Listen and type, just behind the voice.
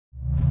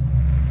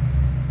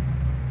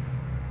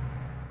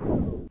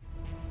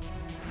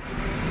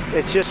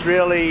It's just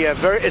really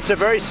it's a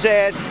very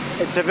sad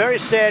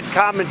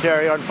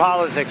commentary on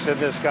politics in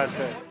this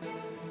country.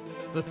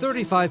 The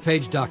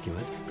 35-page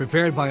document,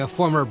 prepared by a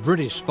former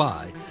British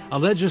spy,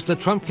 alleges the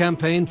Trump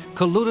campaign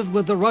colluded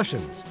with the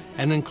Russians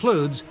and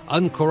includes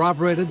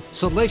uncorroborated,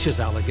 salacious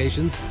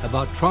allegations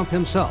about Trump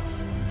himself.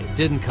 It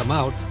didn't come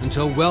out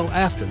until well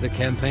after the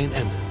campaign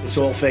ended. It's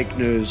all fake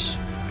news.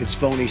 It's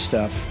phony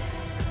stuff.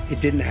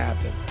 It didn't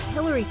happen.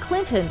 Hillary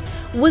Clinton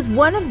was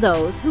one of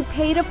those who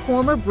paid a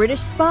former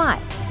British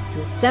spy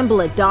to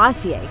assemble a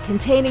dossier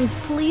containing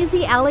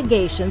sleazy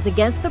allegations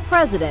against the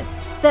president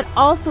that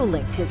also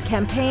linked his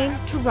campaign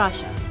to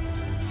Russia.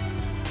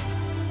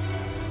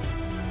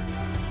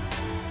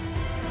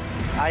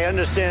 I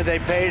understand they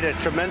paid a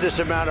tremendous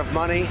amount of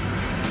money,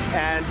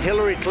 and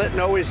Hillary Clinton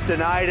always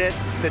denied it.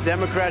 The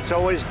Democrats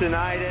always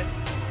denied it.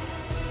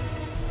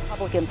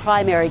 Republican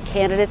primary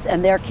candidates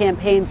and their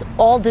campaigns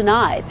all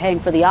deny paying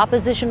for the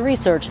opposition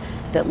research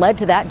that led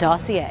to that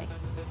dossier.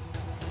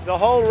 The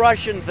whole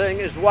Russian thing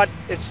is what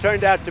it's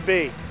turned out to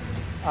be.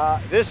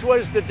 This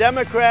was the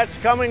Democrats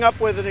coming up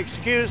with an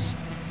excuse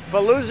for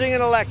losing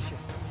an election.